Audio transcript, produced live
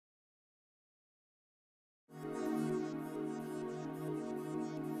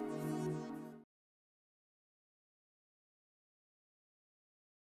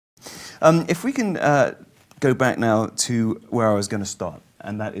If we can go back now to where I was going to start,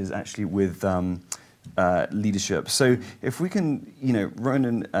 and that is actually with leadership. So if we can, you know,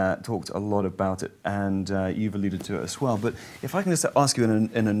 Ronan talked a lot about it, and you've alluded to it as well, but if I can just ask you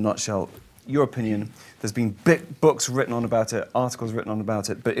in a nutshell, your opinion. There's been books written on about it, articles written on about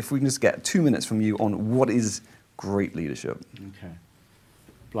it, but if we can just get 2 minutes from you on what is great leadership. Okay.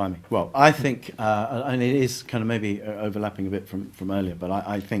 Blimey. Well, I think, and it is kind of maybe overlapping a bit from earlier, but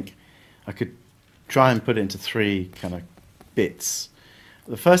I think I could try and put it into three kind of bits.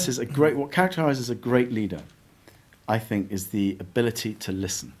 The first is what characterizes a great leader, I think, is the ability to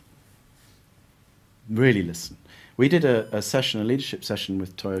listen. Really listen. We did a session, a leadership session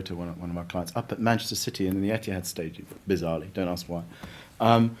with Toyota, one of our clients, up at Manchester City in the Etihad Stadium, bizarrely, don't ask why.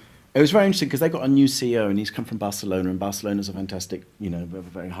 It was very interesting because they got a new CEO and he's come from Barcelona, and Barcelona's a fantastic, you know,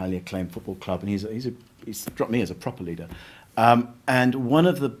 very highly acclaimed football club, and he's struck me as a proper leader. And one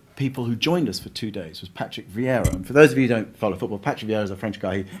of the people who joined us for 2 days was Patrick Vieira. And for those of you who don't follow football, Patrick Vieira is a French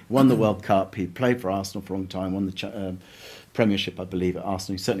guy. He won the World Cup, he played for Arsenal for a long time, won the Premiership, I believe, at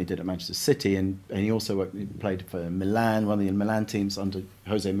Arsenal. He certainly did at Manchester City, and he also played for Milan, one of the Milan teams under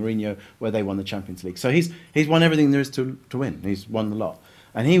Jose Mourinho, where they won the Champions League. So he's won everything there is to win. He's won the lot.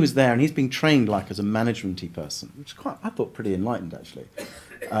 And he was there, and he's being trained like as a management-y person, which is quite, I thought, pretty enlightened, actually.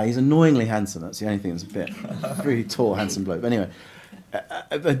 He's annoyingly handsome. That's the only thing that's a bit really tall, handsome bloke. But anyway,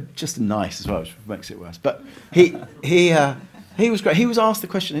 just nice as well, which makes it worse. But he was great. He was asked the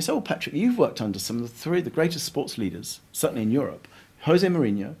question. They said, "Oh, Patrick, you've worked under some of the greatest sports leaders, certainly in Europe: Jose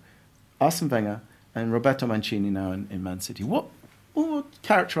Mourinho, Arsene Wenger, and Roberto Mancini now in Man City. What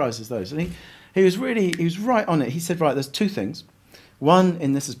characterises those?" And he was right on it. He said, "Right, there's two things. One,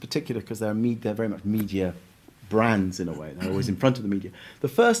 and this is particular because they're very much media brands in a way. They're always in front of the media. The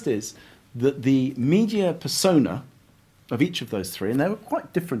first is that the media persona of each of those three, and they were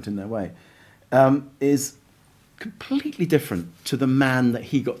quite different in their way, is completely different to the man that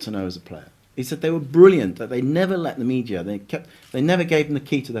he got to know as a player. He said they were brilliant, that they never let the media, they never gave them the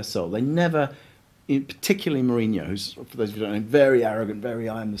key to their soul. They never, particularly Mourinho, who's, for those of you who don't know, very arrogant,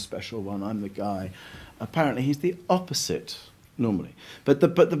 I'm the special one, I'm the guy. Apparently he's the opposite normally. But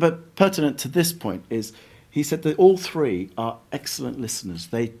pertinent to this point is, he said that all three are excellent listeners.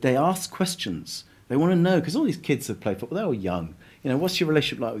 They ask questions. They want to know, because all these kids have played football, they're all young. You know, what's your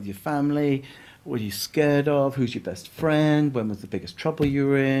relationship like with your family? What are you scared of? Who's your best friend? When was the biggest trouble you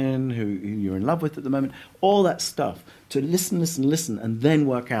were in? Who you're in love with at the moment? All that stuff. To listen, and then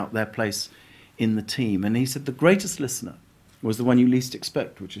work out their place in the team. And he said the greatest listener was the one you least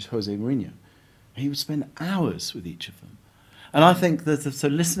expect, which is Jose Mourinho. He would spend hours with each of them. And I think that, so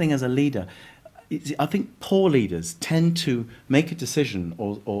listening as a leader, I think poor leaders tend to make a decision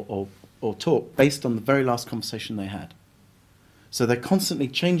or talk based on the very last conversation they had. So they're constantly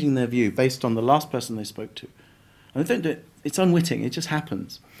changing their view based on the last person they spoke to. And they don't do it, it's unwitting, it just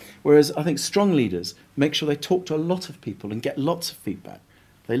happens. Whereas I think strong leaders make sure they talk to a lot of people and get lots of feedback.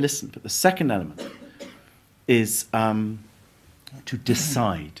 They listen. But the second element is to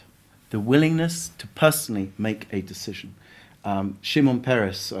decide, the willingness to personally make a decision. Shimon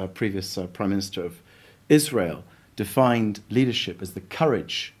Peres, previous Prime Minister of Israel, defined leadership as the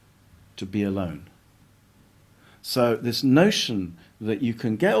courage to be alone. So this notion that you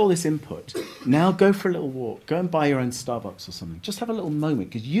can get all this input, now go for a little walk, go and buy your own Starbucks or something. Just have a little moment,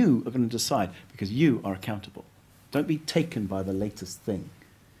 because you are going to decide, because you are accountable. Don't be taken by the latest thing.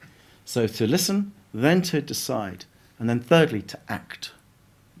 So to listen, then to decide, and then thirdly, to act.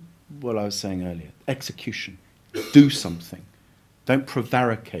 What I was saying earlier, execution. Do something. Don't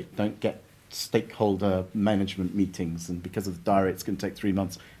prevaricate. Don't get stakeholder management meetings, and because of the diary, it's going to take 3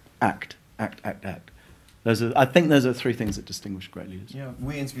 months. Act. I think those are three things that distinguish great leaders. Yeah,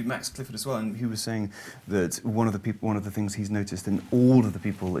 we interviewed Max Clifford as well, and he was saying that one of the things he's noticed in all of the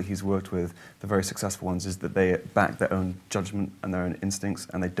people that he's worked with, the very successful ones, is that they back their own judgment and their own instincts,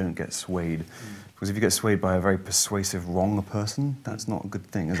 and they don't get swayed. Because if you get swayed by a very persuasive wrong person, that's not a good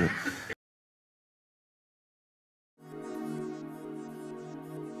thing, is it?